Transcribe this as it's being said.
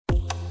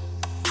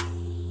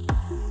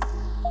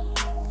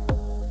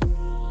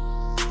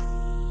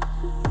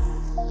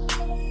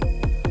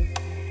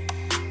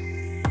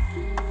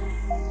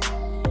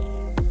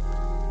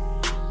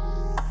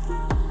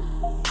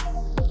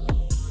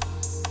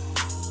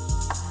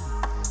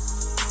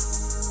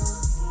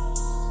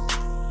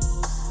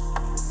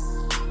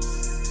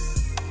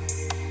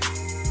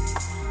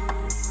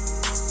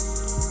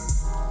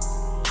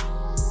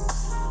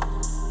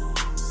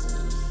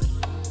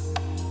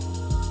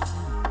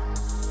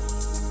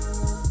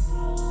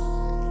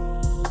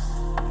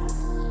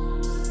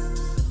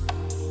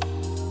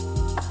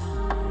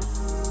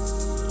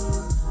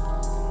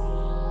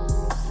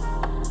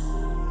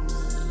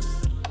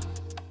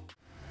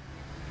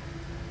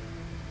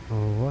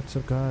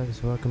What's up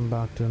guys, welcome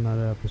back to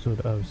another episode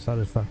of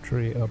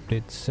Satisfactory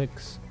Update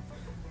 6.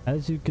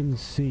 As you can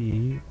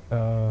see,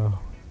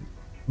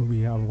 we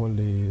have all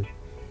the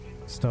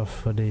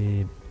stuff for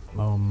the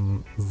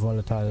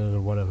volatile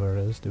whatever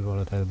it is, the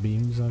volatile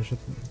beams I should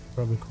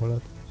probably call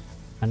it.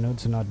 I know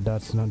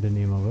that's not the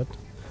name of it.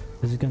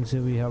 As you can see,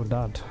 we have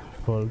that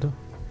filled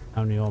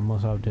and we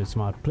almost have the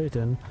smart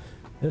plating.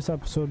 This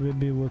episode we'll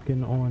be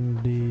working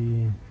on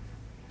the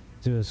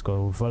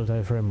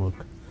volatile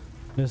framework.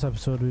 This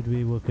episode we'll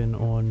be working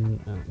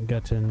on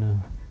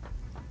getting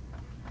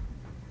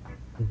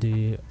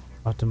the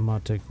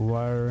automatic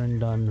wiring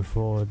done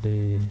for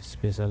the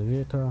space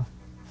elevator.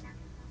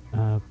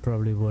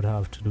 Probably would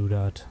have to do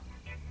that.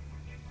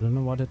 I don't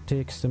know what it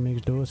takes to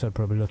make those. I'll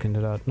probably look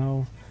into that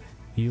now.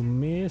 You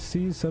may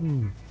see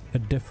a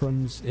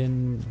difference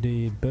in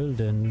the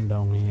building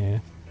down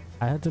here.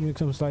 I had to make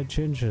some slight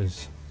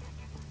changes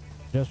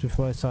just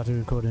before I started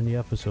recording the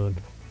episode.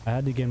 I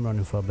had the game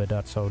running for a bit,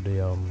 that's how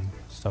the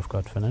stuff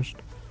got finished.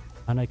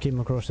 And I came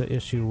across the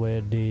issue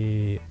where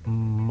the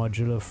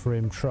modular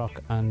frame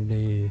truck and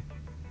the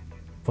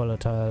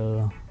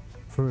volatile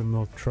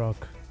framework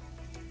truck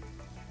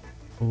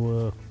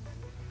were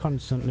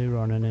constantly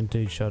running into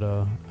each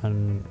other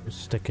and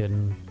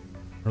sticking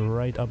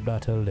right up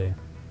that hill there.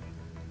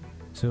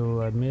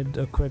 So I made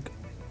a quick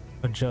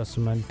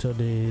adjustment to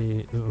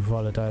the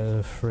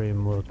volatile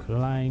framework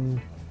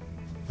line.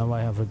 Now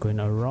I have it going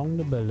around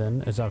the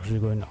building. It's actually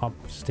going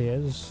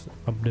upstairs,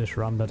 up this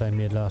ramp that I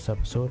made last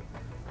episode.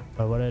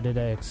 But what I did,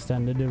 I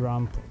extended the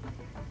ramp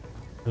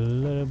a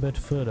little bit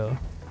further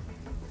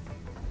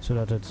so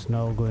that it's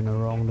now going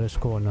around this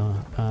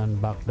corner and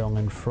back down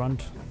in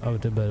front of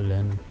the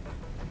building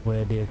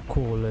where the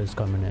coal is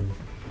coming in.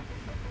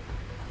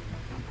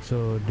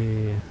 So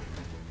the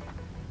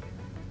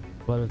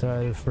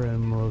volatile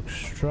framework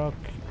truck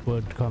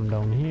would come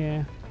down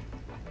here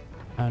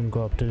and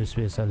go up to the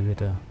space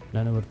elevator.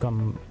 Then it would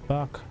come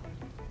back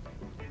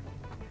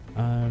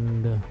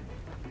and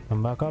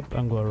come back up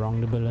and go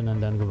around the building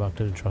and then go back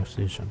to the truck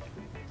station.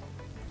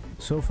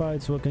 So far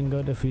it's working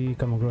good. If we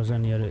come across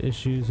any other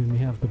issues, we may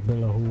have to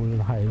build a whole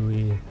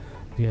highway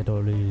to get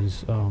all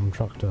these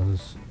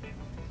tractors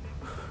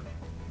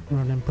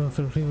running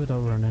perfectly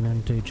without running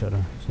into each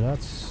other. So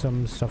that's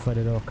some stuff I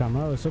did off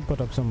camera. I also put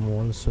up some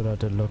walls so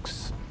that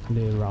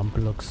the ramp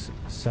looks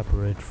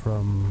separate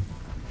from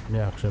the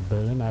actual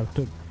building. I have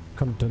to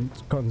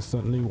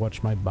constantly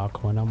watch my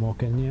back when I'm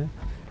walking here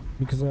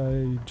because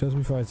just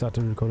before I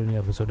started recording the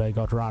episode I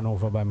got ran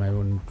over by my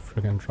own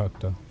freaking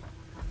tractor.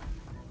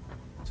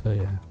 So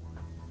yeah.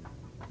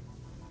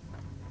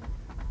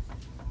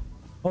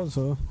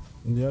 Also,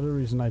 the other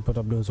reason I put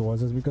up those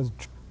walls is because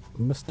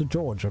Mr.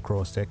 George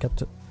across there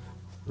kept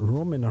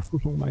roaming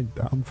around my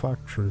damn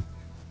factory.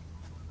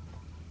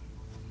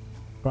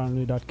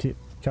 Apparently that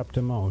kept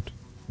him out.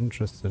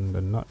 Interesting,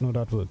 but not know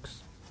that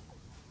works.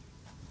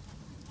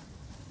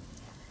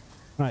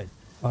 Right,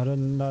 other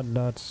than that,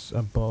 that's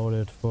about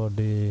it for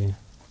the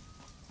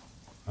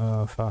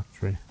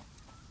factory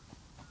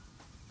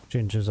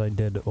changes I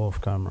did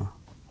off camera.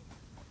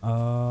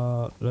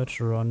 Let's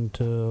run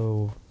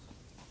to,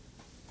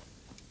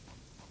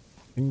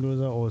 I think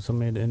those are also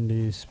made in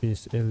the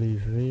space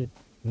elevate,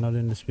 not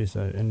in the space,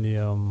 in the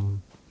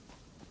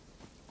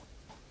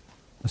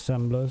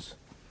assemblers.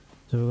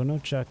 So we're gonna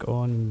check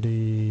on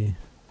the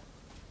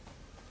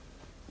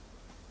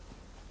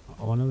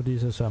one of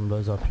these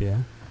assemblers up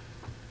here.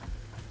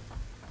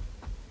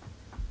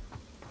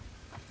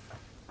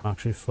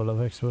 Actually full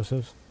of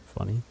explosives.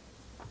 Funny.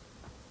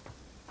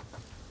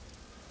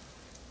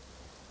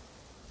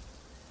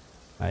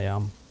 I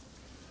am.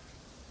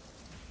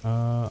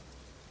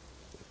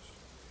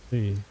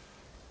 See.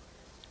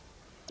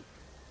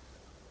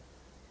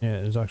 Yeah,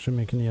 it's actually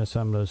making the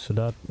assemblers, so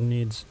that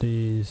needs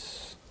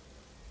these.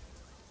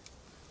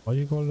 What do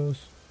you call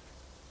those?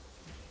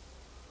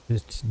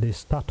 It's the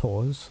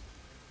stators.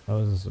 That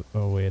was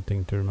a weird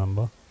thing to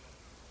remember.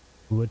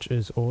 Which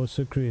is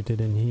also created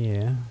in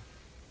here.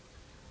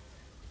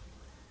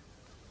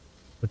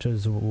 Which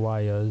is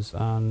wires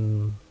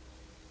and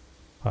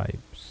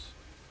pipes.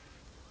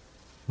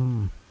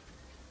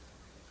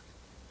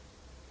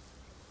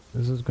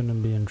 This is gonna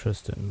be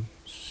interesting.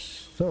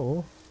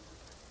 So,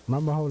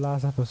 remember how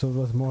last episode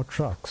was more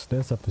trucks?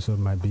 This episode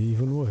might be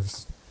even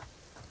worse.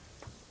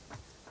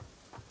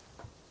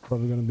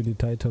 Probably gonna be the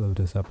title of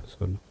this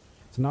episode.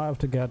 So now I have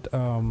to get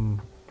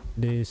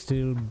the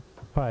steel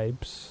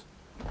pipes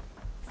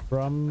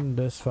from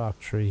this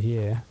factory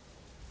here.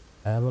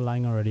 I have a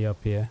line already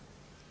up here.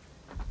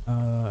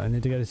 I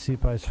need to get the steel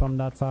pipes from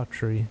that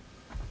factory,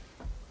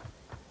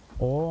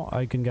 or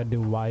I can get the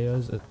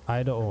wires,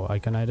 either or. I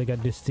can either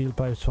get the steel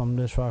pipes from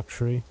this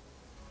factory,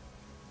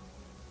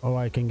 or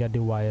I can get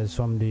the wires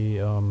from the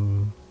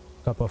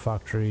copper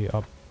factory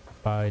up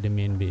by the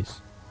main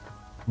base.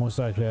 Most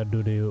likely I'll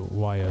do the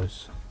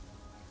wires.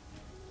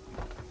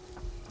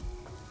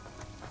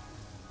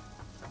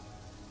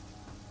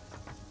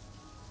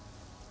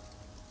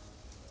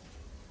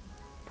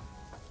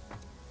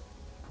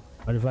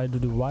 But if I do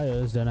the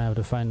wires, then I have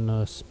to find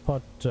a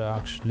spot to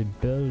actually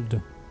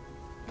build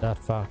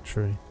that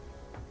factory.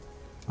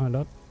 And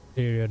that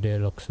area there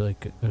looks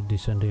like a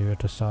decent area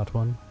to start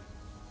one.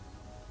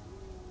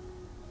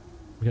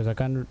 Because I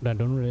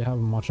don't really have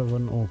much of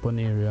an open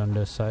area on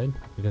this side,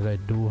 because I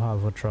do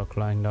have a truck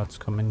line that's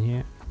coming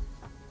here,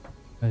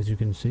 as you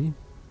can see.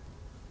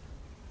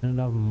 I don't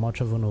have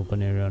much of an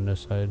open area on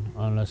this side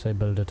unless I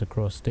build it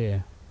across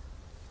there.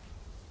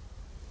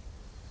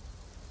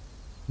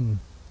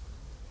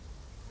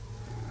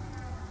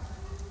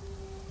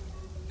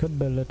 Could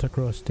build it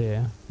across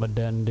there, but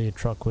then the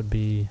truck would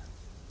be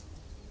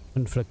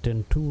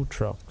conflicting two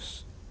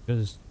trucks,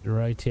 because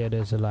right here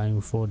there's a line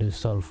for the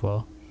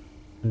sulfur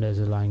and there's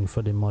a line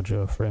for the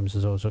modular frames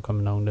is also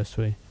coming down this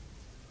way.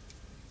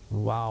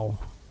 Wow,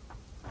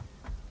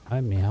 I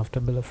may have to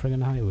build a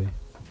friggin' highway.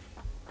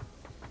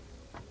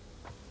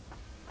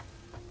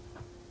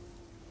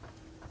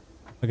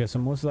 Okay, so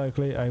most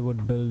likely I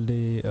would build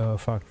the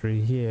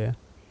factory here.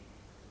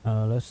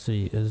 Let's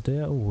see, is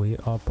there a way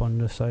up on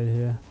the side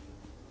here?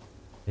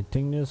 I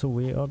think there's a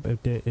way up.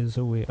 If there is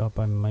a way up,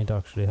 I might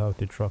actually have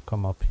the truck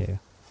come up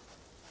here.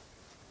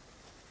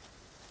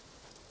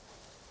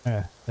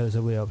 Yeah, there's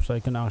a way up, so I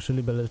can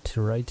actually build it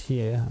right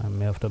here. I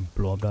may have to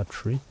blow up that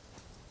tree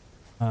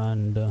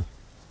and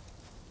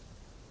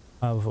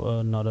have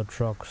another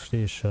truck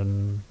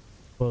station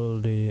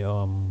pull the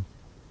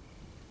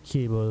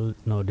cable,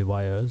 no, the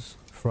wires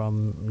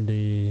from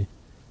the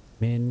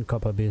main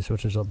copper base,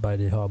 which is up by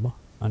the hub,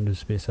 and the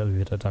space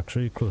elevator. It's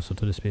actually closer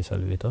to the space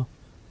elevator.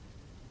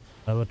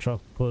 Have a truck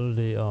pull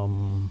the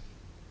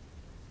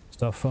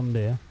stuff from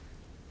there,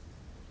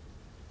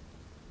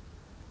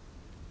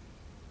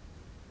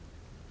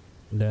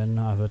 then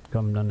have it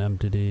come and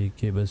empty the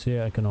cables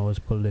here. I can always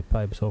pull the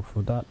pipes off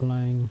of that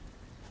line,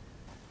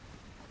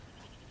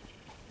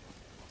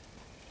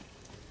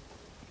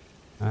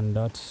 and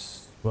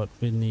that's what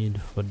we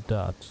need for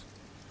that.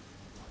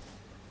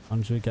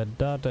 Once we get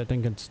that, I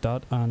think it's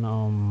that,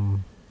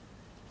 and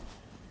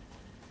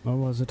what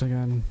was it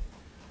again?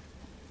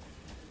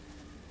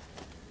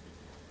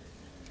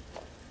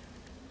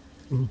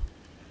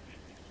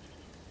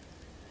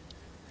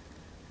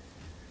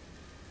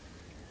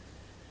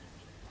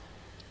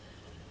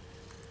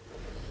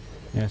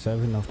 Yes, I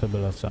have enough to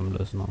build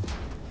assemblers now.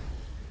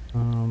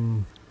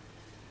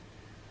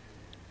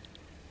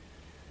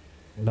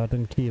 That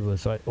and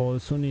cables. So I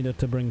also needed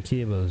to bring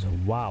cables.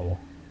 Wow.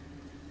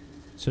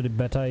 So the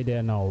better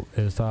idea now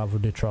is to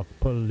have the truck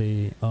pull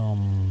the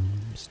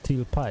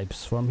steel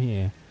pipes from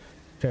here,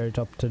 carry it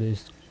up to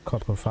this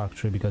copper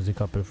factory, because the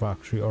copper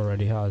factory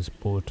already has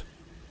both.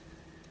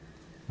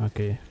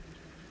 Okay,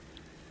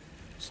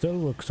 still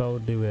works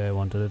out the way I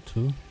wanted it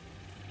to.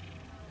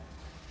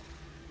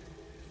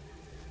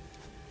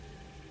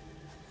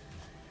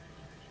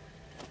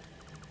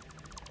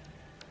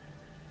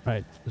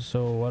 Right,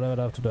 so what I would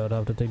have to do, I'd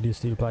have to take these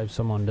steel pipes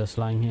from on this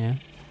line here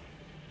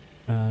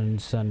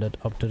and send it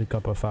up to the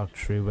copper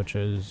factory, which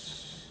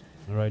is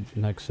right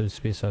next to the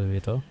space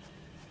elevator.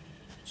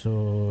 So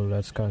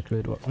let's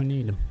calculate what we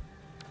need.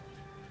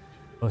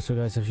 Also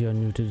guys, if you're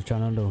new to the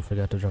channel, don't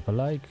forget to drop a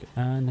like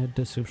and hit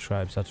the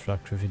subscribe.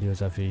 Satisfactory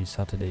videos every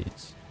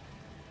Saturdays.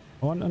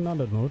 On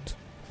another note,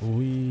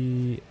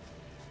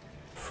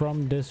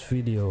 from this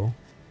video,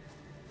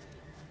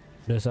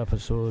 this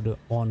episode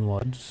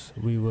onwards,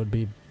 we would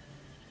be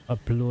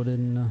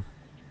uploading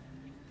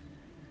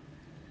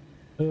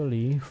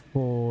early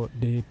for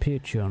the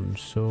Patreon.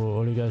 So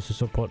all you guys who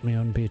support me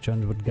on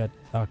Patreon would get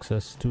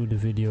access to the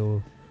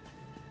video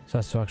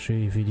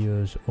Satisfactory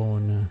videos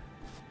on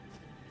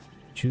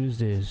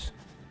Tuesdays.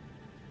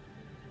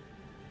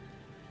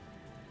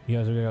 You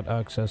guys will get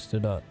access to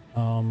that.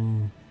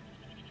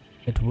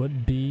 It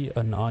would be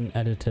an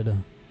unedited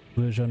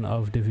version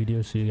of the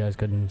video, so you guys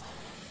can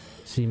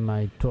see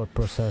my thought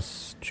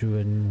process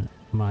during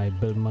my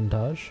build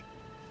montage.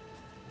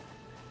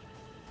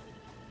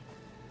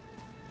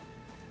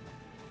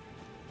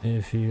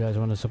 If you guys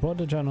want to support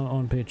the channel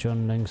on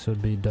Patreon, links will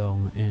be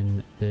down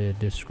in the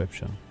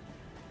description.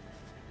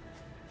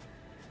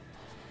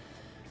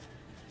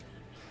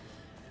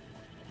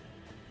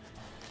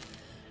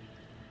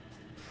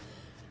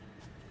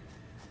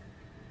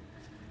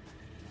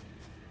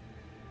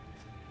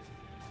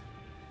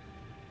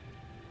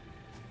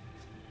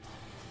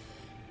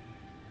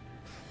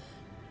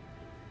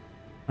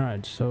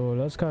 Alright, so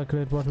let's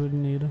calculate what we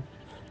need.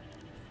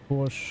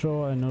 For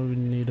sure, I know we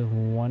need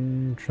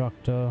one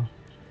tractor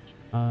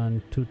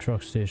and 2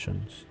 truck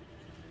stations.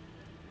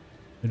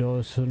 We'd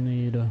also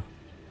need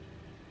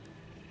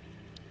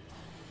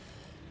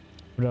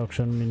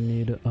production. We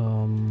need this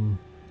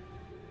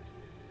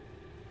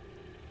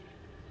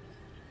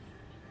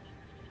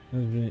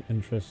is really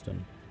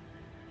interesting.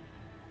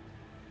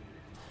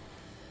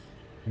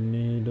 We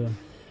need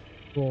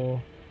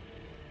 4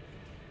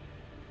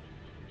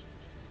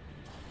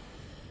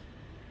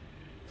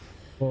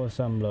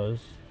 assemblers,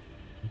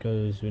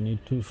 because we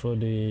need 2 for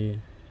the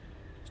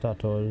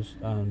starters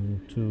and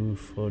 2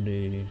 for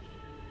the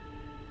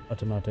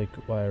automatic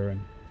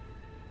wiring.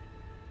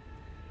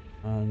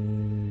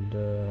 And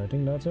I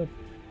think that's it.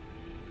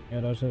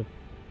 Yeah, that's it.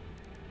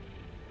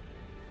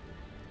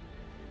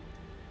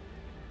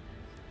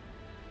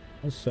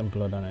 It's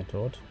simpler than I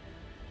thought.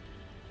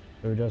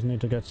 So we just need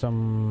to get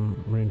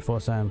some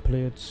reinforced iron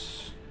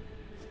plates,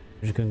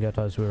 which you can get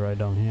as we right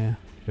down here.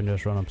 You can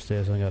just run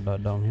upstairs and get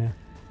that down here.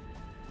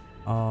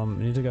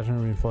 You need to get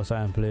some reinforced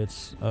iron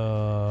plates.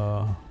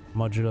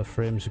 Modular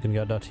frames, you can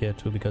get that here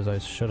too, because I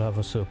should have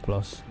a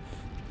surplus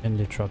in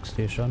the truck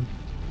station.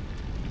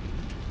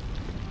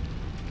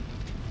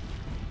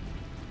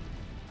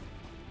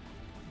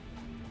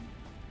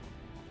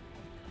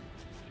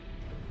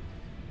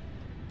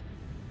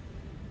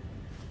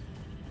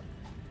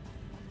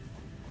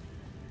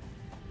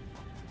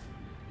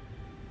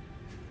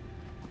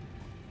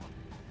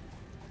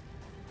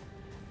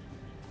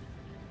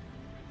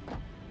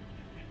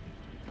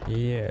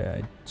 Yeah,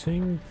 I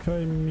think I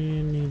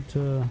may need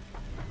to...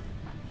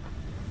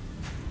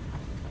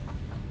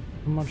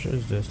 How much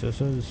is this?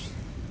 This is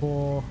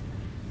 4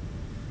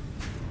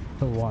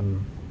 to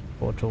 1.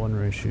 4 to 1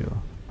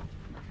 ratio.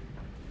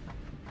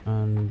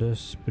 And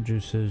this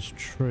produces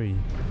 3.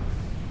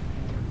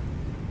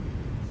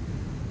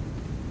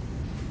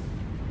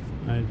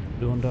 I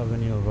don't have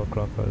any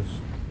overclockers.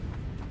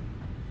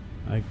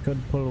 I could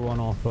pull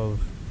one off of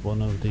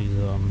one of these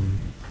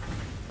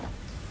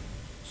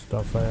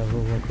stuff I have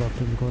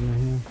overclocked in the corner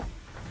here.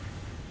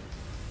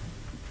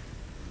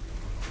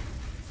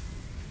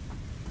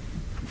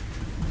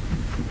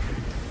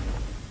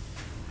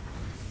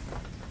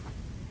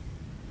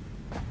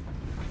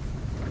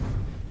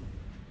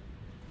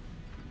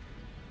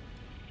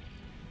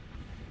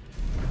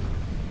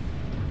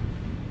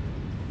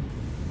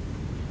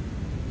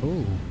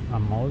 Oh,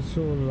 I'm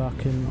also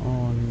lacking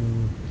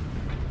on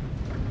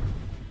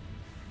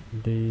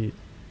the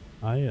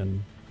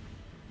iron.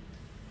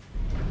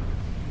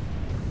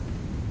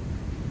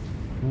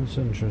 That's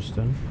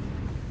interesting.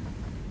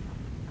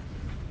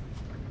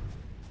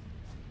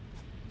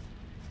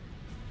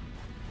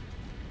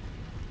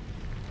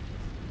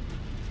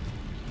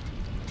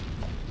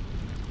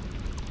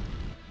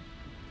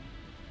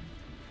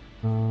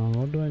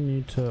 What do I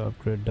need to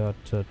upgrade that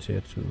to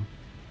tier 2?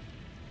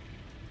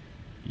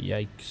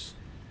 Yikes.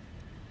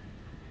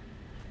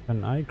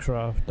 Can I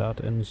craft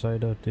that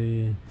inside of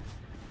the...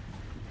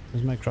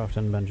 Is my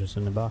crafting bench just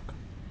in the back?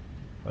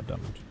 God damn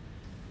it.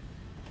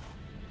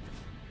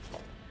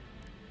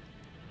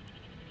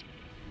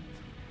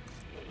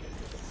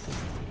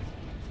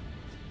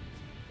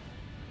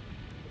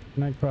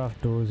 Can I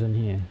craft those in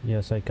here?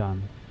 Yes, I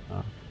can.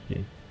 Ah,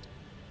 okay.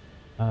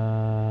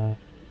 I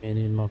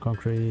need more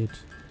concrete.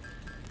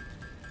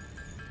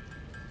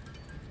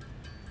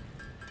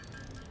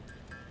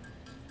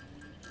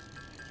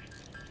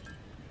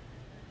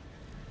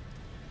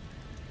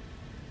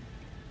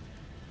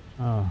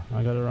 Oh,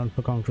 I gotta run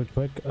for concrete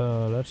quick.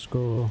 Let's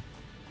go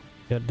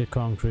get the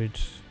concrete.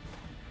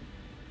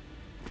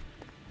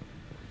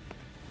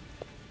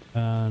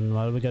 And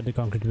while we get the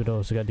concrete, we'd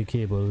also get the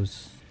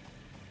cables.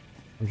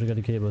 Once we get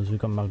the cables, we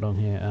come back down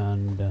here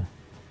and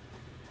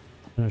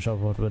finish off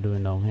what we're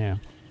doing down here.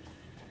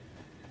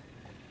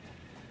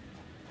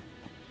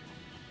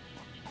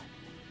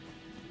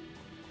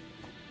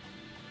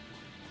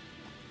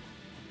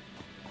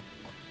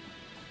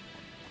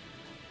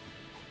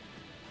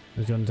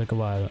 It's gonna take a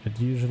while. It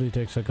usually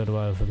takes a good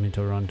while for me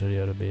to run to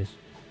the other base.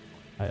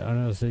 I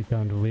honestly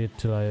can't wait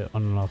till I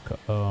unlock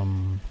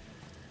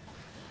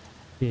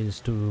phase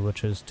 2,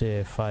 which is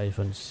tier 5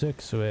 and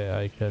 6, where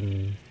I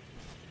can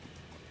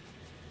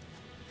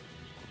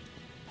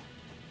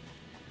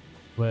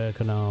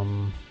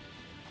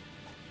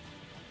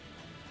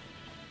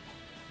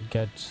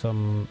get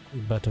some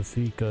better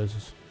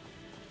features.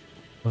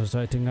 Because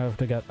I think I have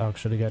to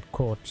actually get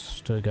quartz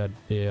to get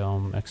the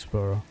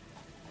Explorer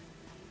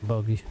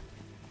buggy.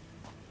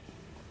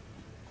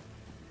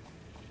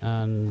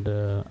 And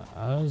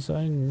as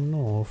I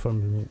know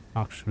from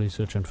actually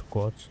searching for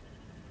quartz,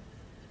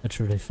 it's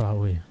really far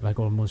away, like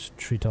almost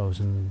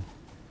 3,000.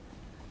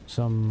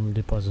 Some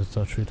deposits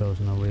are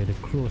 3,000 away. The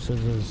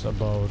closest is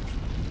about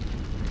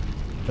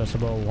just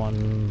about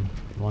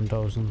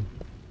 1,000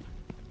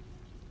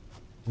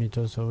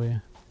 meters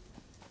away.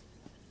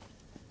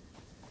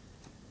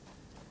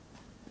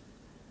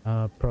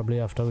 Probably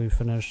after we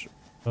finish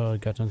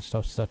getting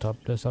stuff set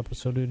up this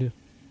episode, we do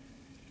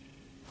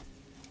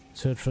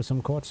search for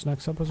some quartz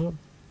next episode.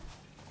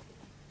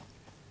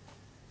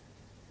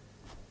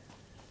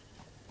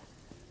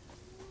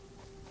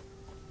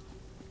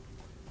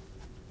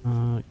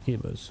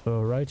 Cables.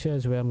 So right here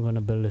is where I'm gonna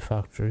build a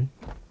factory.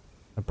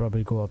 I'll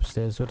probably go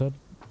upstairs with it.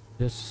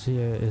 This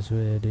here is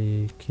where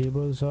the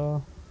cables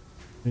are,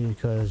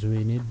 because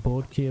we need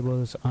both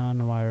cables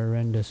and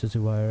wiring. This is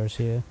the wires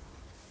here,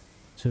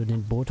 so we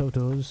need both of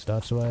those.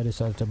 That's why I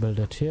decided to build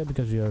it here,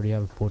 because we already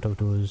have both of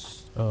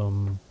those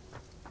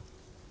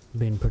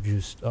being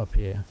produced up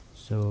here.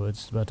 So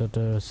it's better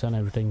to send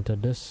everything to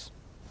this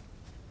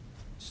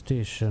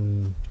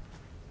station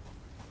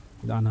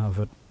than have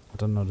it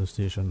at another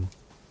station.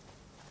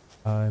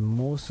 I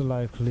most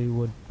likely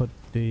would put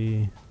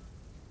the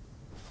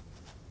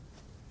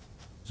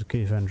a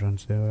cave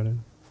entrance there, right?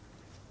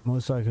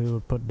 Most likely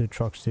we'll put the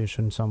truck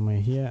station somewhere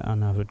here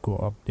and have it go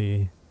up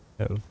the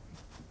hill.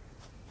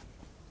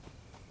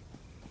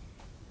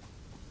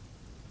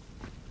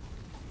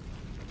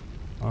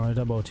 Alright,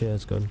 about here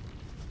is good.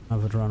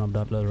 Have it run up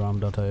that little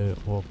ramp that I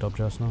walked up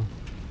just now.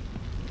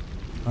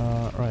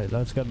 Right,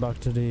 let's get back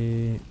to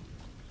the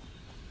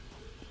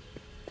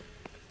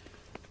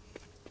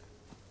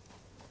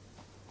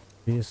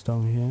base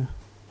down here.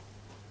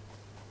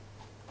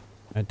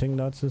 I think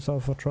that's the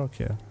sulfur truck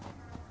here.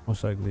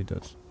 Most likely it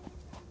is.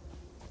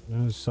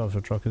 The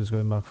sulfur truck is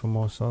going back for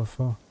more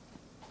sulfur.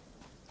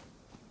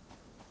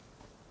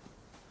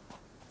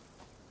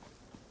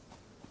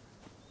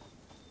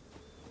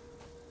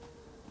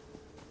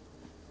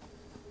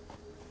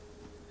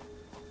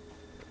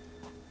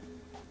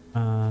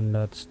 And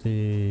that's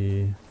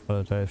the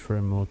volatile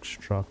frameworks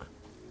truck.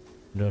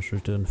 Just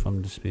returned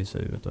from the space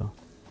elevator.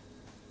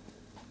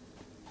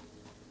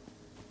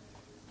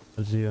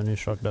 That's the only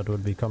truck that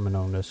would be coming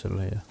down this hill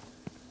here.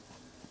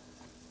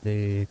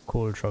 The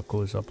coal truck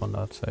goes up on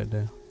that side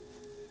there.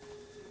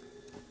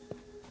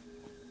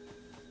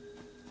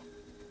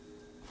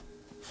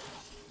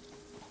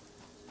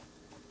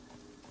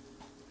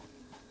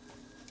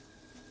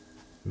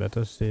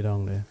 Better stay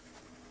down there.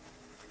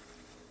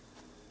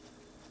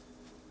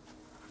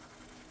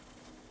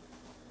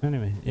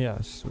 Anyway,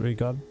 yes, we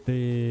got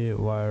the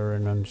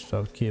wiring and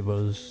stuff,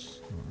 cables,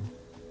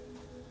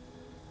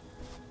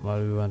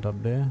 while we went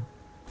up there.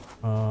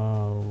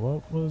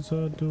 What was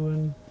I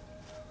doing?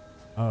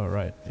 Oh,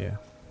 right, yeah.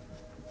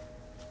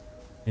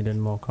 Needed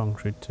more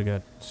concrete to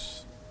get...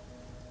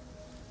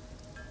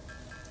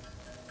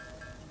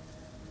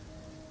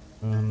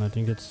 I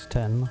think it's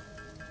 10.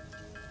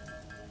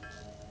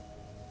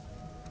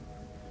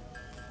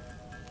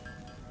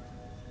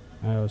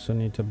 I also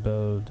need to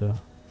build...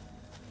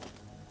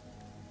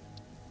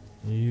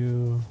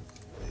 You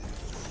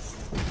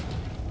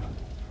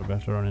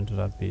better run into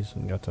that piece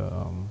and get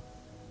a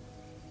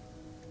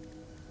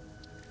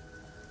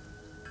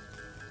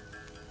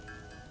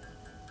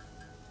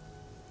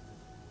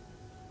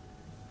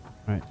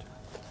right.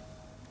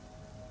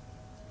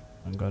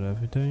 I got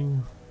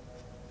everything.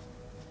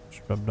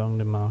 Scrub down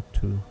the Mark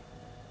II.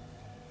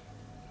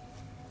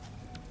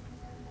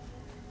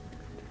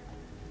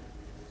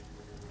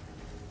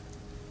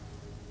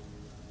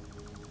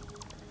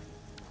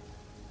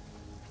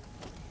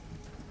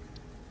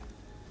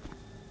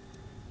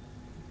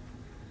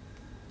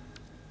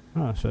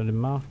 Ah, so the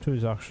Mark II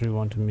is actually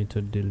wanting me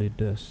to delete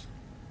this.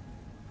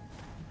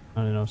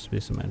 Not enough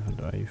space in my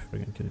inventory. Are you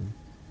freaking kidding me?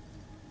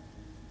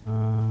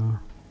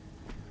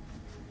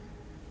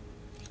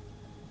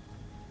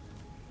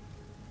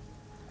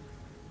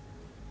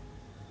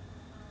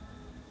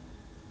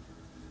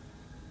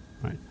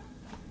 Right.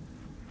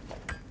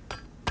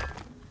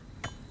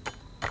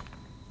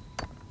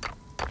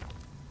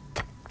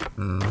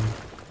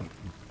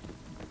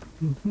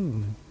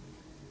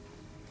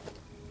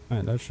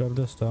 Alright, let's shove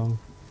this down.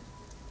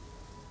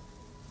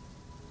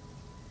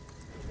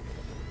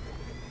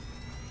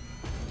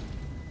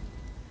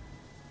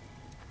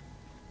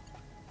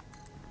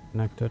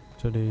 Connected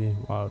to the...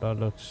 Wow, that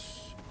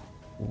looks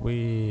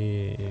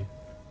way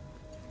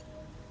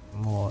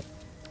more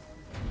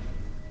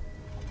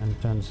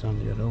intense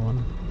than the other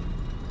one.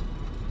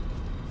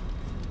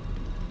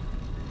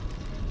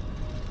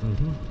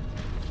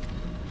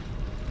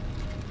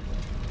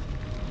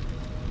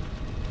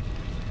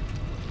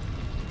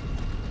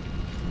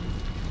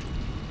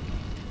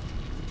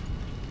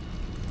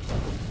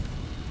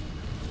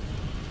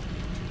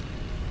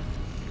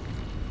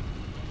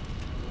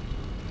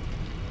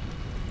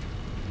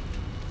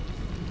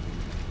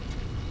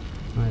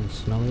 Right,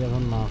 so now we have a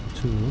Mark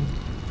II.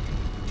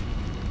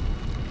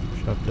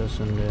 Shove this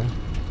in there.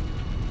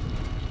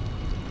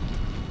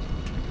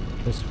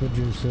 This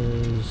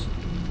produces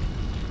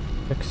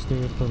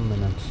 60 per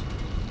minute.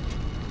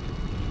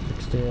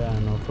 60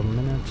 anno per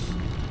minute.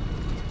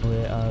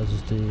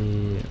 Whereas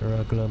the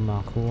regular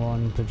Mark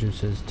I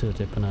produces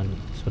 30 per minute.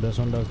 So this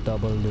one does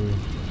double the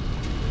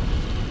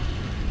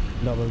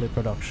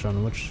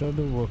production, which should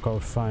work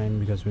out fine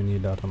because we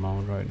need that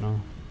amount right now.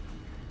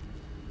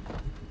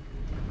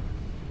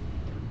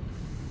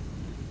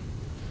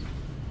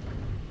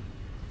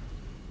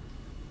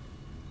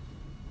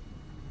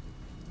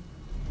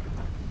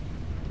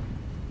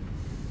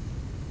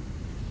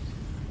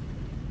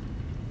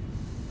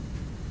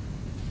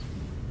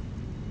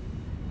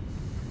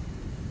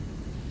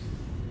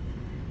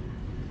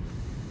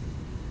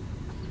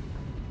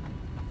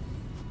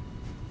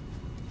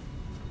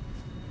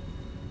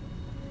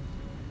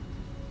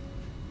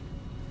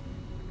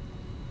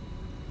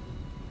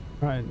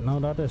 Right, now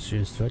that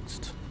issue is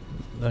fixed.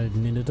 I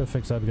needed to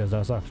fix that because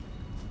that's actually...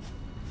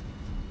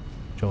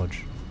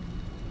 George.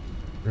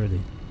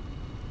 Really.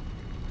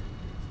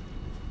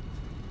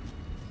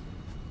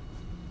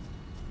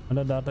 And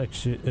that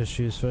issue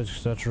is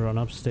fixed, let's run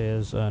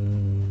upstairs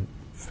and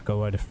figure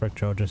why the frick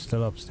George is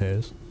still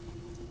upstairs.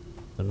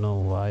 Don't know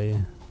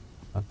why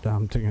that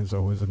damn thing is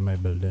always in my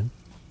building.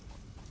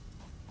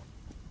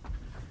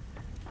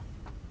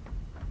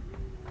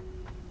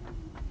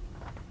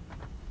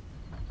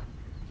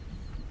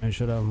 I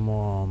should have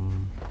more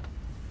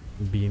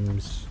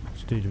beams,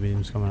 steel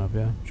beams coming up,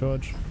 yeah?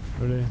 George,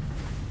 really?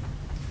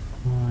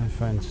 Oh, I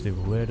find the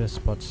weirdest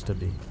spots to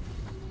be.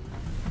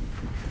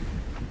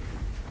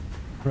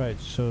 Right,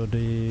 so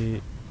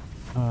the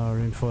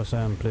reinforced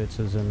iron plates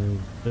is in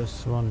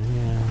this one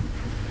here.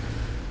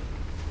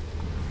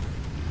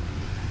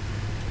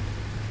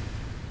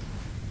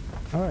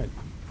 Alright,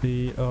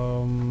 the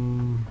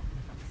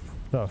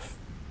stuff.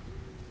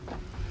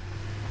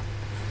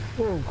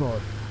 Oh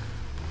god.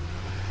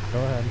 Go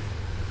ahead.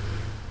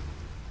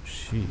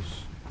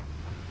 Jeez.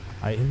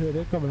 I heard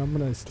it coming up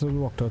and I still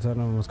walked outside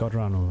and almost got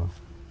run over.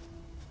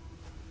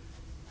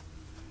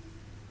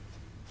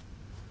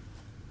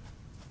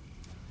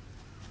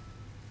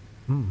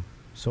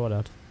 Saw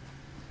that.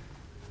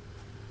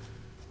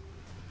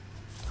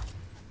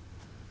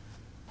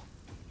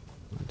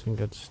 I think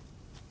it's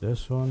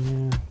this one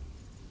here.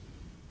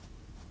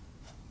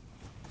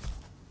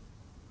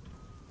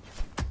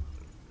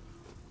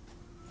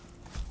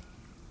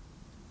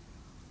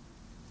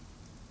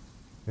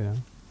 Yeah.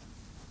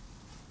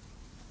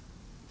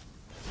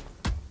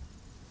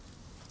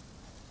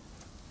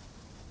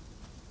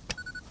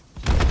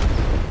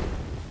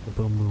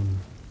 Boom boom.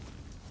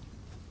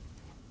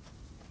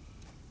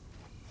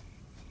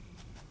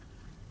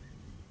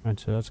 Right,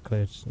 so that's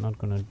clear. It's not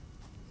gonna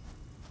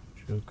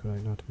joke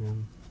like that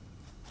again.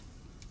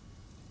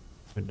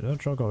 Wait, did that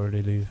truck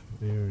already leave?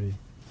 They already.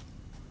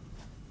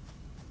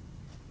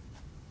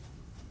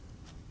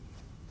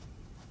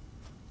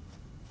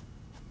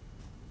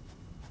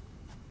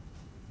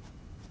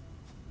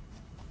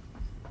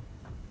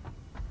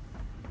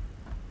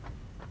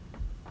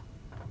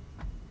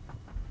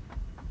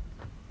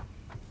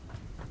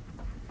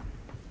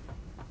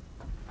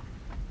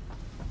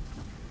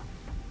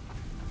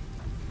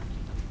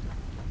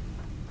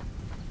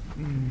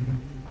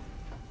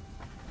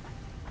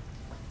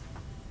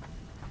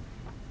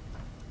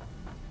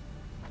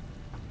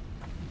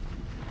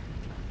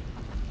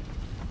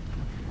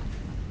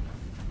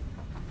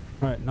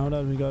 Right, now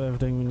that we got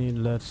everything we need,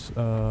 let's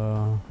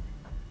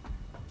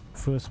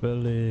first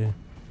build a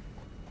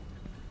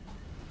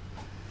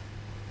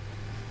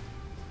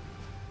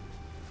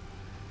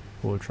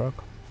whole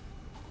truck.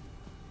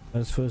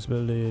 Let's first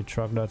build a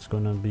truck that's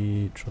gonna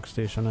be truck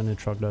station, and a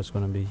truck that's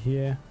gonna be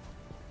here.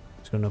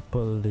 It's gonna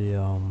pull the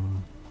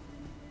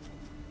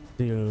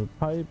steel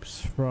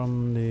pipes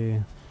from the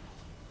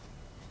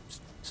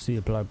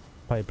steel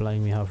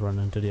pipeline we have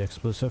running to the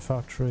explosive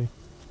factory.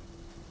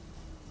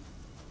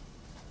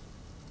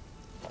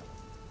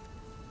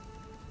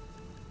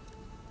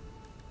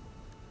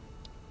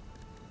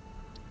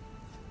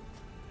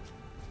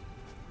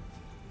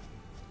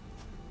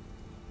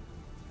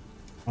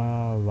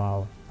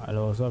 Wow, I'll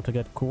also have to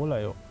get coal.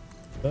 I don't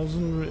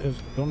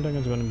think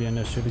it's going to be an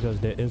issue because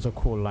there is a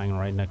coal line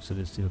right next to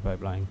the steel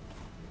pipeline.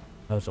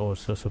 That's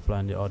also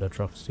supplying the other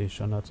truck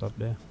station that's up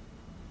there.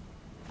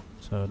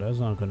 So that's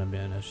not going to be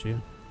an issue.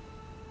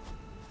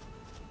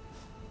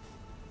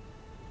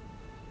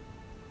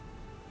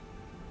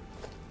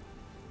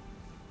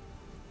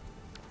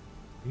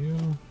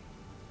 I'm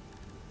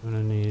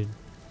gonna need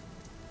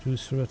 2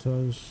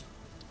 sweaters.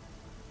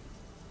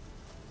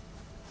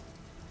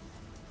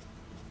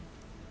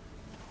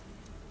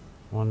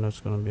 One that's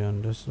gonna be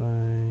on this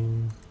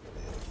line,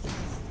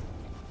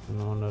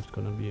 and one that's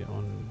gonna be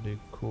on the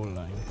coal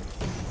line.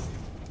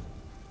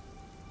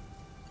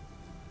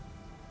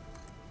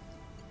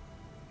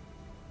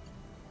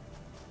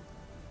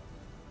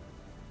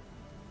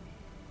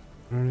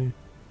 Really?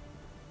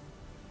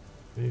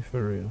 Are you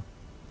for real?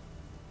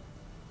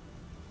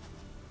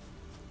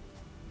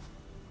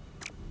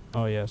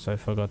 Oh yes, I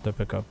forgot to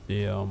pick up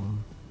the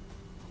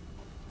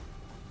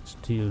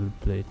steel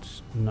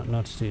plates,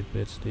 not steel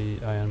plates, the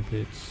iron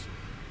plates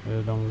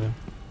down there.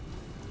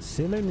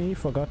 Silly me,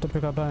 forgot to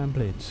pick up iron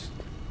plates.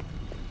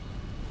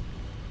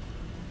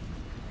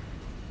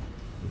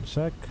 1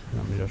 sec,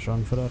 let me just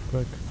run for that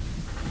quick.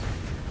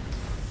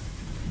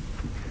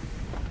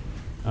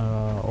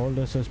 All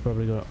this is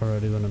probably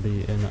already gonna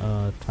be in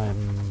a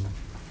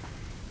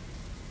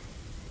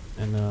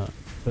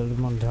build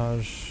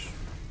montage,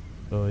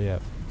 so yeah,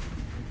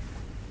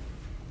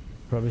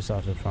 probably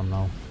started from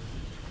now.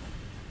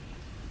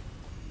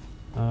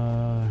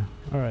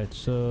 Alright,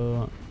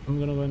 so I'm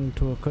gonna go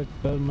into a quick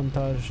build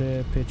montage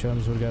here.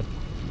 Patrons will get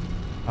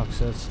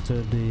access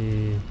to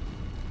the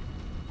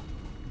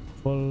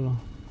full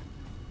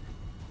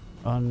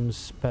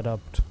unsped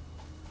up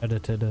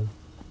edited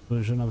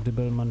version of the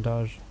build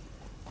montage.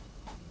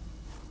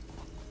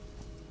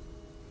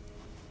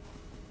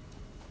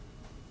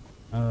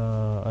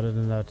 Other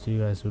than that, you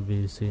guys will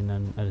be seeing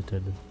an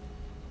edited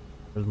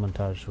build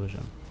montage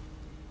version.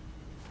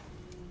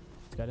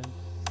 Let's get in.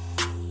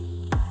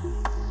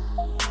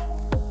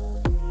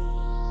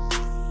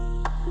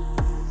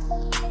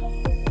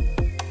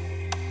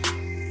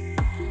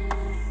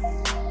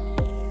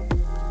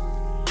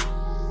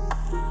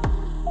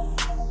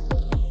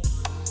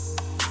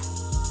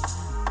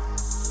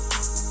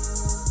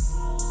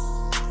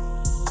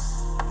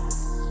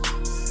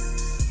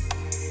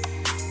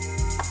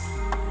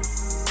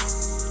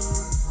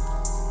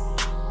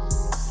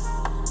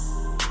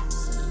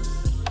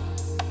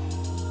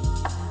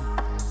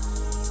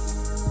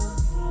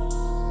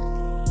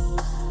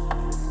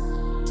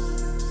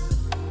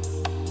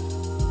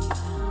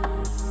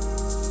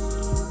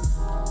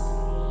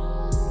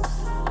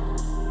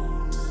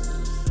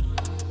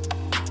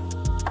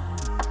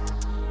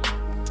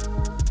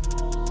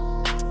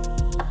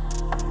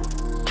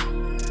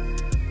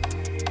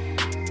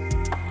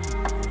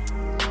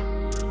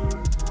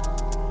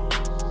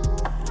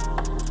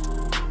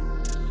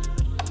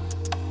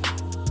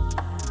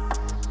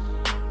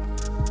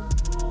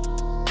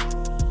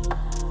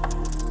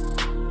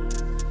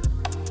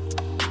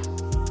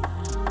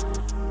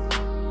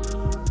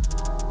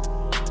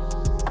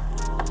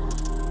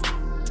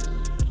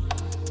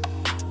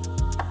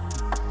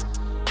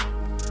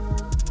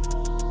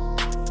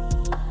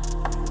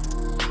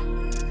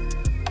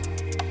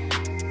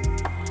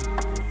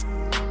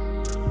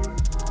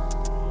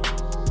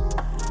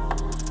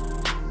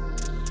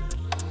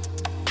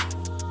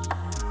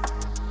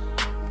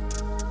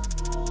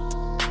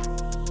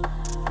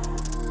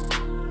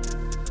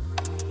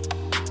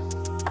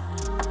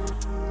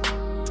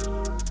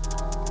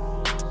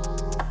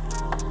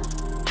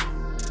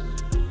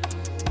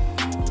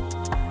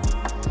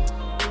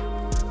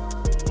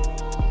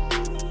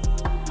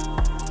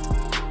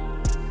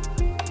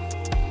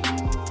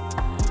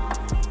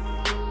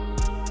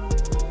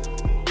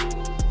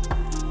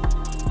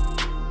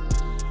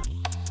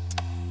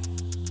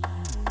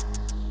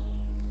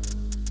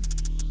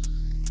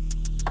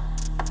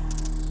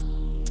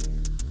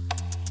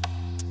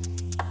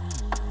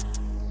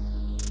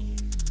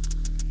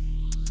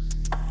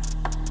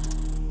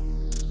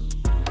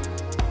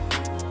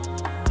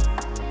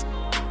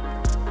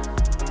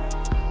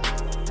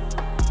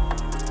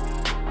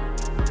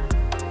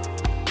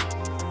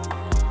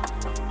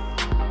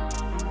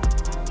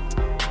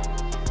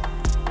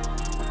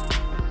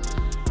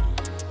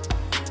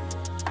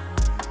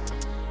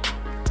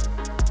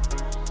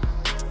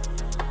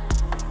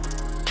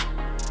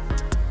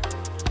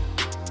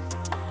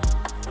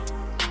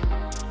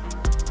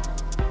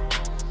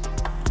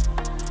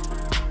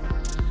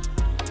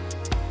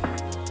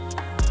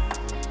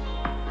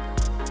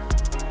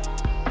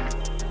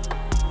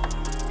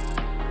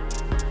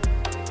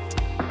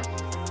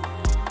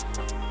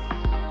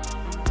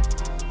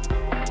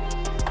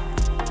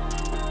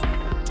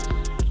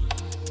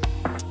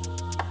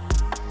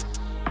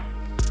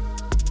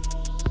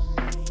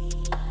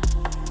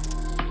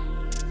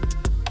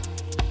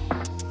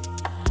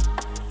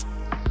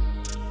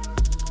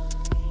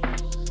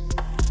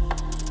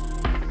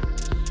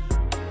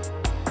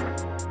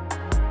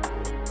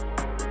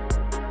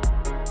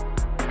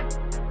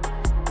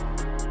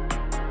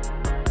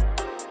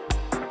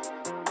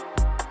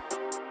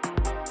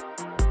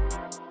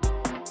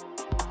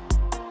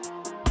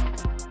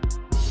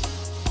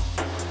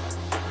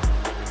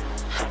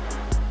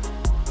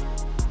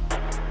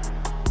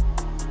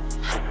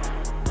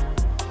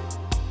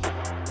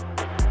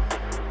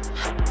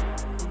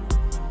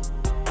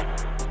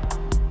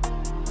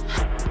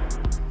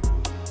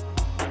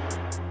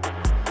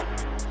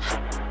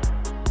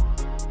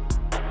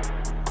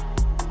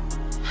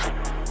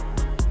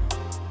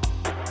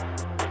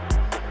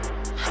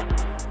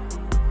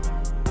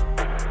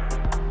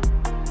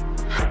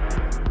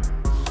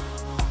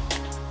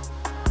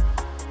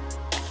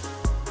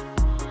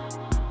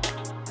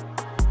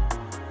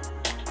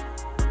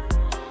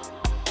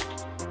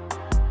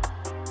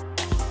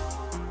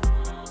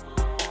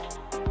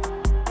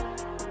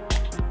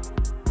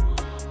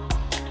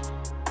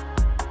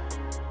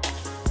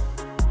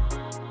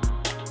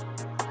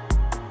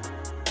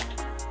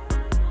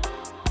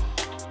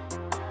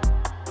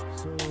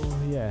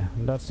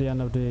 that's the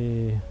end of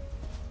the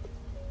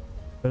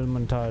build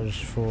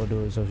montage for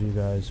those of you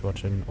guys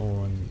watching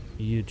on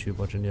YouTube,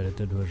 watching the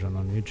edited version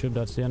on YouTube.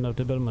 That's the end of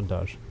the build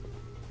montage.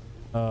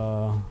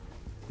 You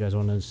guys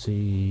want to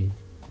see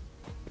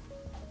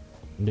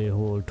the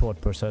whole thought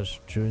process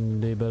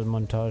during the build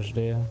montage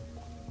there,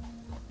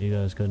 you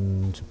guys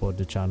can support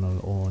the channel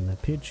on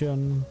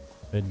Patreon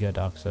and get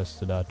access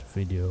to that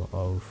video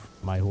of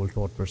my whole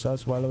thought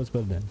process while I was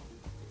building.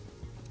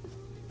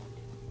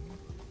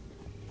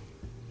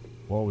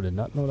 Whoa, did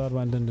not know that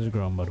went into the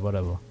ground, but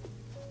whatever.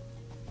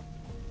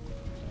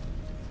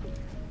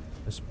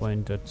 At this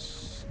point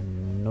it's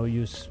no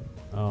use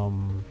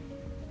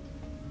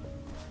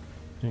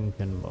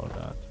thinking about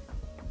that.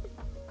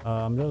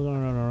 I'm just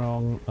gonna run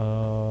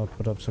around,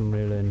 put up some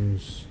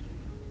railings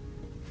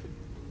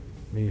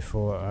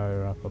before I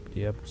wrap up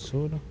the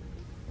episode.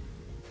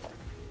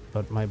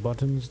 Got my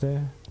buttons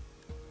there.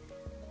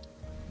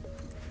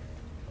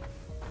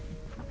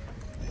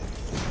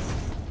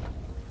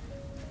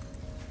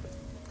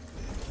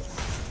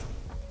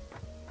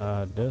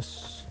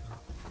 This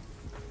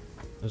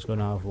is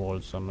gonna have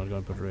walls, so I'm not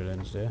gonna put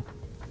railings there.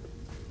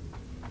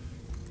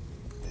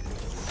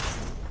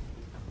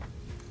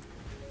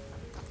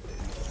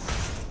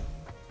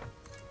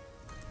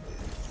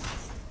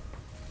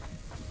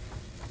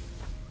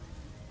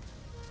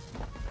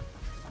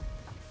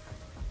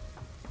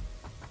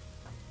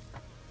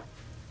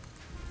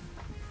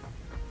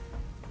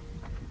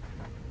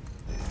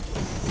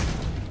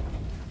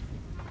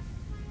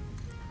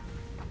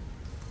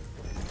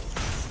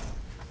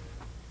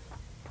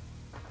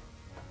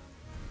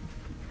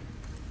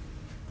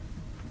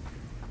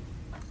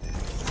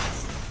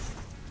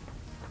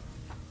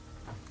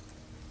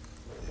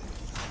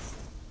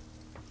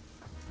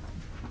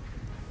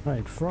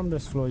 Right, from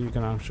this floor you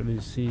can actually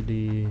see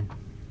the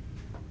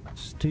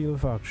steel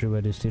factory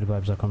where the steel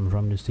pipes are coming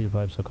from. The steel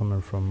pipes are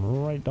coming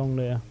from right down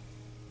there.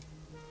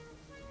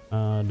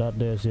 That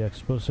there's the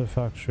explosive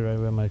factory right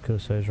where my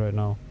cursor is right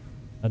now.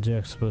 That's the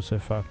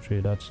explosive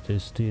factory. That's the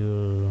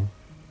steel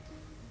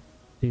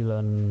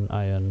and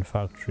iron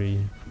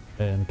factory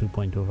and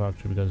 2.0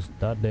 factory, because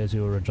that there's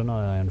the original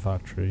iron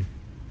factory,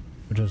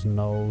 which is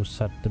now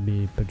set to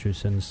be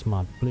producing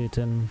smart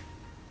plating.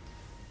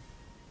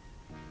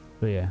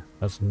 So yeah,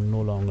 that's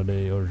no longer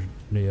the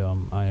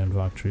iron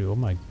factory. Oh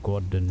my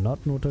god, did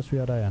not notice we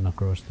had iron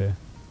across there.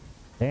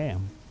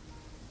 Damn.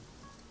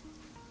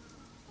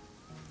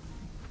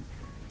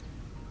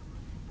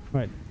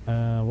 Right,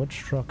 which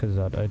truck is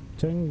that? I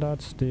think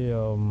that's the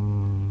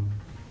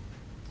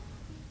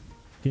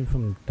came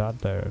from that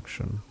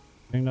direction.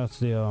 I think that's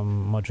the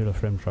modular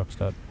frame trucks,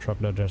 that truck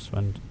that just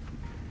went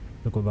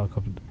to go back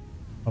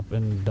up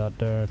in that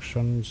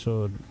direction.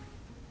 So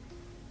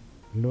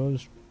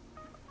those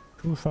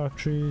 2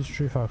 factories,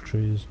 3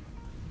 factories,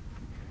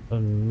 a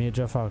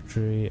major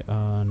factory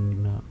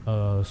and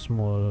a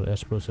small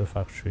explosive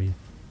factory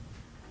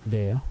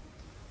there.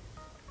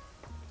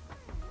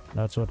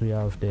 That's what we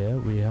have there.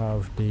 We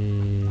have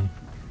the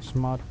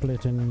smart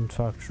plating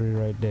factory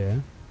right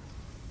there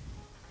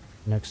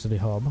next to the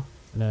hub.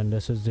 And then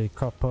this is the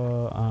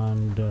copper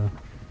and the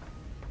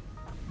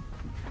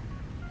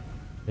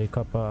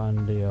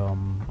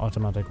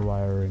automatic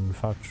wiring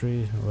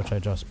factory, which I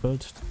just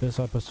built this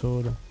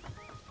episode.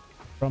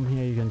 From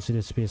here you can see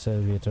the space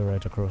elevator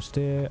right across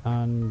there,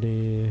 and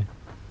the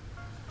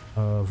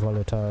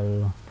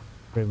volatile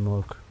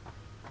framework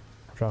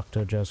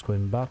tractor just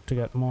going back to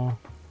get more,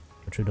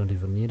 which we don't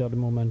even need at the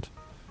moment.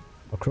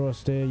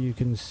 Across there you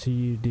can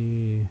see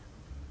the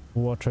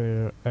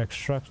water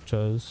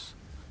extractors,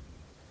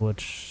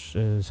 which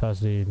has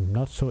the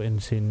not so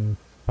insane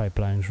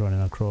pipelines running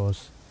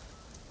across.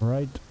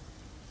 Right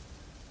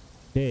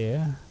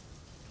there,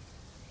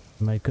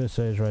 my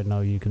cursor is right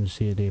now, you can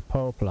see the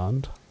power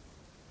plant,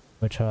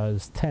 which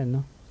has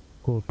 10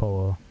 coal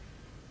power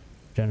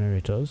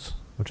generators,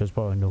 which is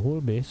powering the whole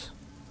base.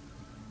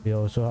 We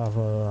also have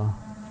a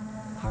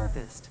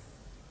harvest.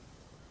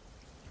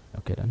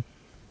 Okay then.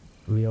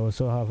 We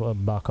also have a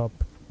backup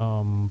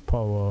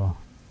power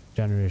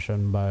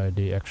generation by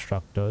the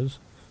extractors,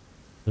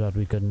 so that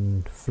we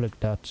can flick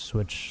that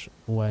switch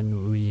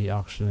when we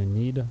actually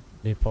need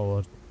the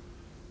power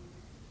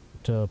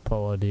to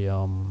power the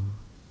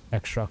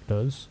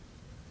extractors,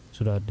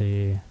 so that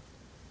the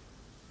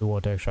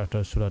water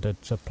extractors, so that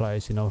it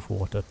supplies enough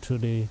water to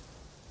the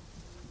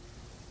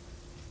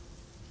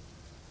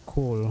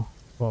coal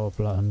power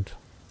plant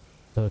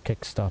to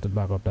kickstart it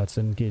back up. That's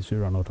in case we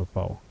run out of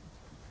power.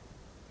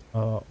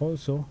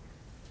 Also,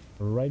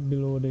 right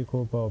below the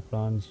coal power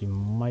plants, you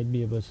might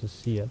be able to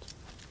see it.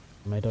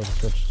 You might have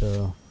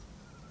to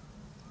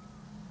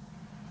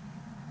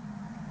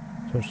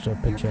switch to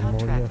picture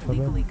mode here for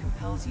legally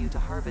compels you to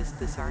harvest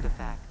this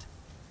artifact.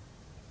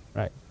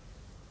 Right,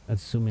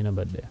 let's zoom in a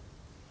bit there.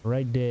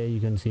 Right there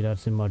you can see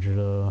that's the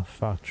modular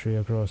factory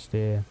across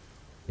there.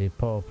 The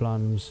power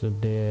plants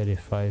up there, the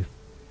 5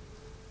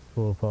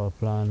 coal power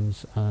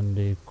plants, and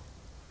the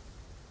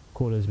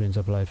coal is being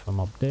supplied from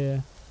up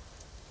there.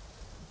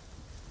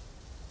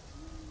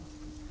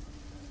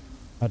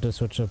 I had to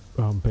switch up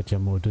picture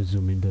mode to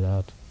zoom into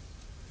that.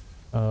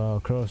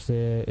 Across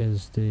there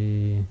is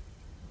the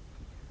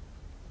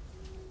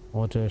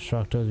water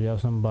extractors. We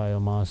have some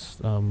biomass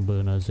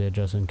burners there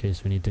just in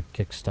case we need to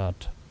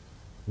kickstart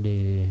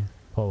the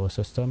power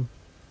system.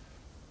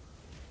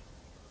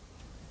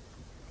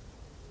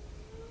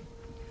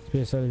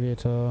 Space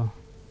elevator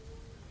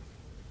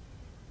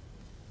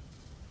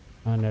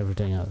and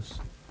everything else.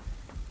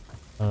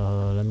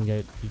 Let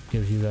me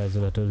give you guys a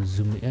little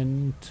zoom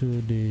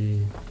into the...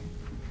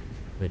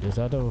 Wait, is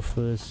that our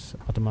first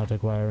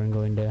automatic wiring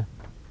going there?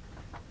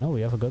 No,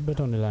 we have a good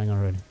bit on the line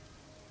already.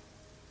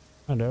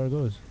 And there it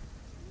goes.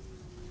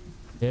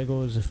 There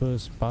goes the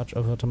first batch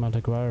of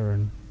automatic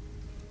wiring.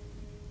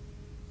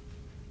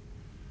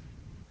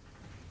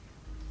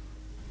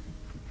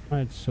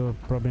 Right, so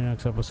probably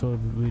next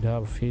episode we'd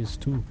have phase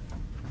 2.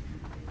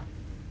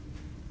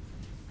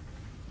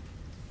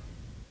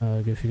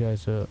 Give you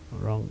guys a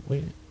wrong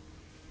way.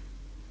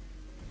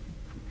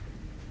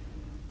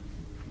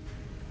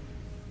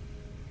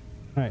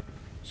 Right,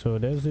 so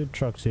there's the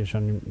truck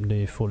station.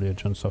 The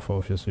foliage and stuff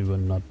obviously will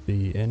not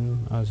be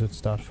in as it's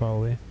that far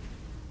away.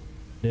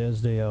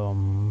 There's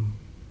the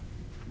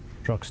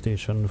truck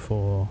station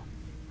for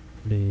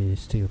the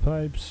steel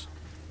pipes.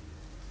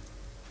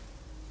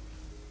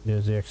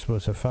 There's the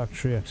explosive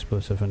factory,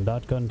 explosive in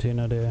that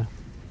container there.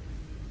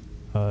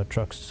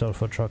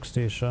 Sulfur truck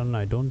station.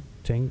 I don't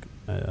think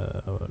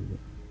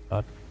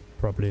that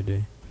probably the...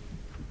 I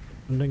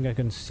don't think I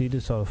can see the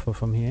sulfur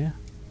from here.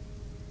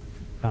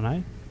 Can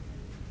I?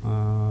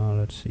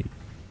 Let's see.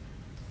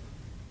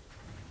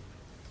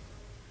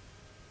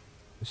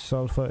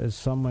 Sulfur is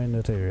somewhere in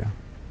that area.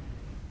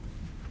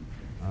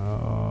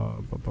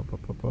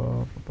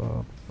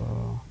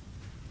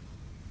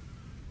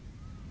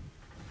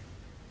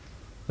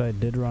 I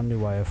did run the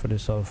wire for the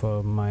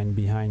sulfur mine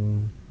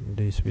behind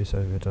the space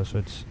elevator, so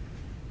it's...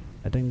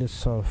 I think the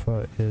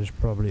sulfur is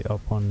probably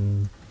up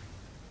on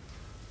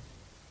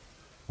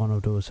one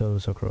of those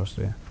hills across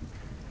there.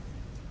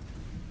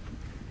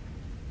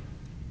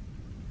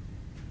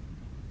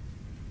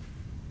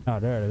 Ah,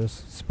 there it is.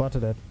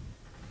 Spotted it.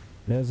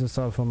 There's the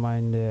sulfur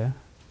mine there.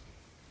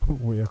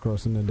 Way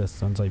across in the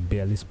distance. I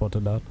barely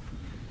spotted that.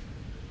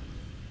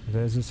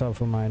 There's the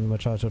sulfur mine,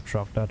 which has a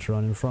truck that's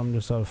running from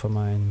the sulfur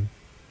mine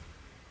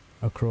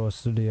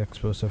across to the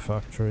explosive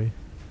factory.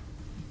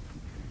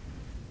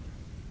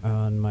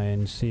 And my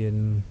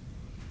insane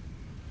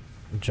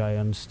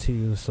giant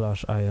steel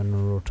 /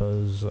 iron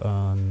rotors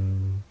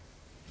and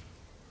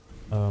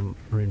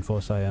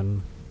reinforced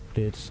iron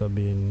plates are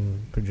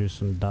being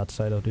produced on that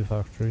side of the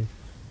factory.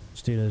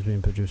 Steel is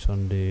being produced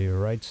on the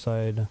right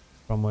side.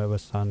 From where we're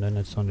standing,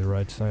 it's on the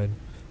right side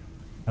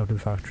of the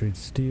factory. It's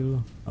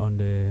steel on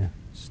the...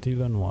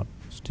 Steel and what?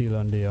 Steel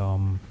on the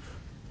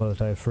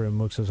volatile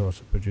frameworks is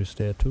also produced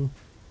there too.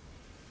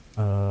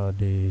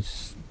 The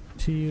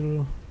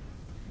steel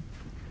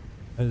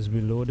is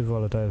below the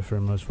volatile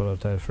frameworks.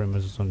 Volatile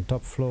frameworks is on the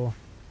top floor.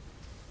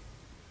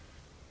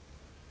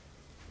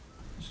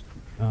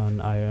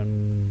 And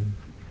iron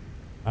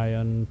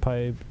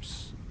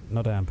pipes,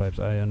 not iron pipes,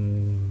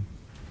 iron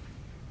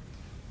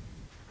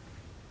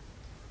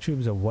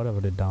tubes or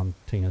whatever the damn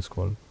thing is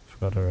called.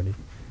 Forgot already.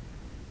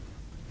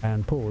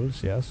 Iron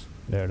poles, yes,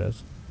 there it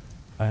is.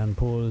 Iron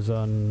poles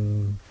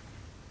and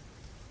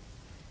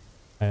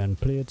iron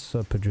plates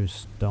are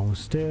produced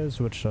downstairs,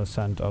 which are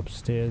sent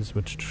upstairs,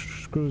 which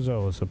screws are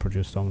also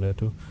produced down there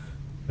too,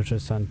 which are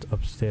sent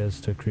upstairs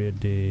to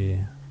create the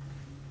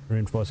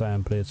reinforced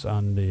iron plates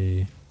and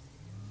the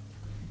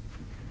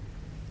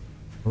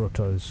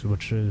rotors,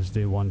 which is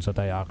the ones that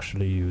I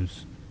actually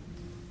use.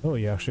 Oh,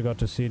 you actually got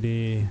to see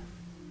the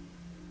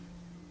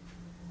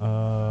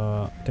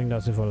I think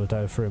that's the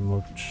volatile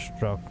framework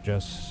truck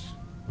just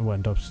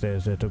went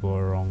upstairs there to go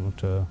around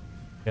to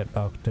get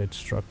back to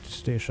its truck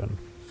station.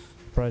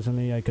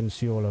 Surprisingly, I can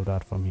see all of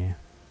that from here.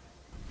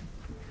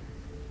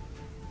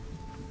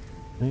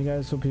 Hey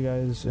guys, hope you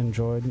guys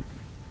enjoyed.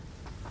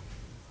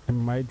 I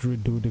might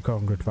redo the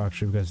concrete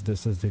factory because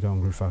this is the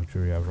concrete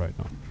factory we have right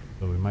now.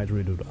 So we might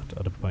redo that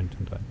at a point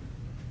in time.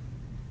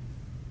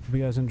 Hope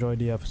you guys enjoyed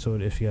the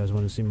episode. If you guys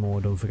want to see more,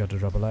 don't forget to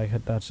drop a like,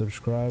 hit that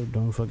subscribe.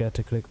 Don't forget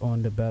to click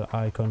on the bell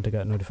icon to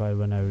get notified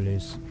when I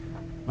release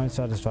my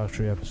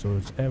Satisfactory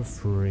episodes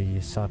every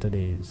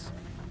Saturdays.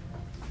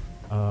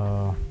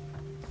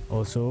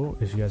 Also,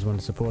 if you guys want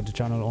to support the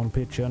channel on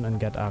Patreon and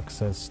get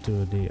access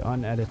to the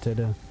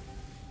unedited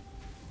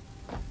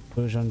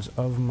versions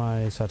of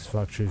my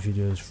Satisfactory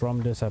videos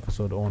from this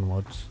episode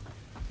onwards,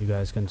 you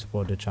guys can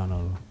support the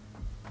channel.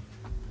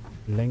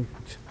 Link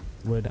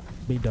would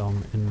be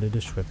down in the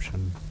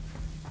description.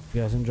 If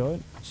you guys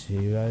enjoyed, see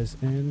you guys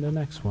in the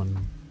next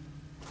one.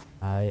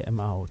 I am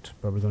out.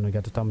 Probably gonna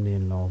get a thumbnail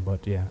now,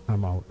 but yeah,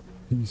 I'm out.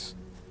 Peace.